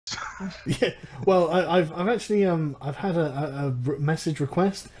Yeah. Well, I've actually I've had a message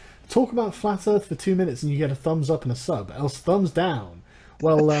request. Talk about flat Earth for 2 minutes and you get a thumbs up and a sub. Else thumbs down.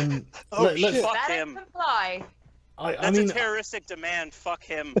 Well, Oh let's. shit! Fuck That him. doesn't fly. I That's mean, a terroristic demand. Fuck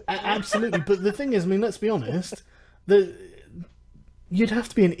him. absolutely. But the thing is, I mean, let's be honest. You'd have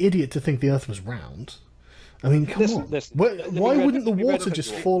to be an idiot to think the Earth was round. I mean, come on. Why wouldn't the water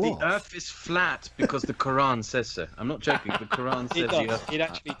just fall The off? Earth is flat because the Quran says so. I'm not joking. The Quran says It the does. Earth. It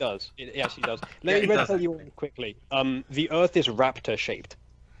actually does. It actually does. Yeah, Let it me does. tell you quickly. The Earth is raptor shaped,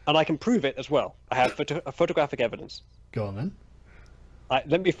 and I can prove it as well. I have photographic evidence. Go on then.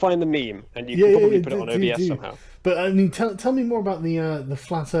 Let me find the meme, and you can probably put it on OBS somehow. But I mean, tell me more about the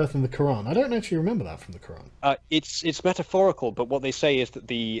flat Earth and the Quran. I don't actually remember that from the Quran. It's metaphorical, but what they say is that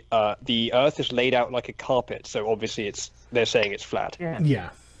the Earth is laid out like a carpet. So obviously, they're saying it's flat. Yeah.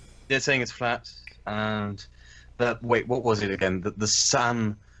 They're saying it's flat, and that what was it again? That the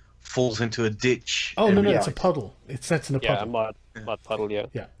sun falls into a ditch. Oh no, every it's a night. puddle. It's set in a Yeah, puddle. a mud puddle. Yeah.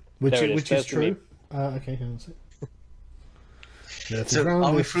 Yeah, which There it is. which is There's the true. meme. Okay, hang on a sec. Yeah, So, ground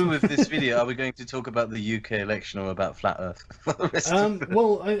are we is- through with this video? Are we going to talk about the UK election or about flat Earth for the rest of the...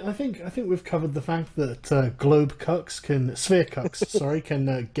 Well, I think we've covered the fact that globe cucks sphere cucks, sorry,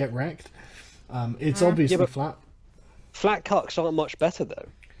 can get wrecked. It's obviously but- flat. Flat cucks aren't much better though.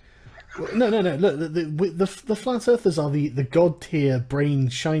 No. Look, the flat earthers are the god tier brain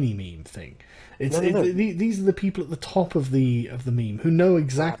shiny meme thing. These are the people at the top of the meme who know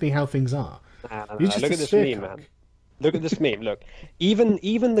exactly how things are. You're just Look a at this sphere meme, cuck. man. Look at this meme. Look, even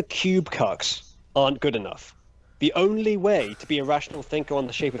the cube cucks aren't good enough. The only way to be a rational thinker on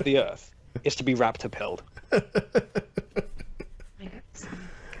the shape of the Earth is to be raptor pilled.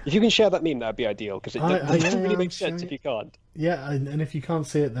 If you can share that meme, that'd be ideal because it doesn't really make sense if you can't. Yeah, and if you can't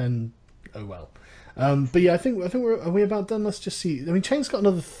see it, then oh well. But yeah, I think are we about done? Let's just see. I mean, Chain's got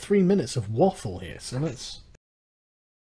another 3 minutes of waffle here, so let's.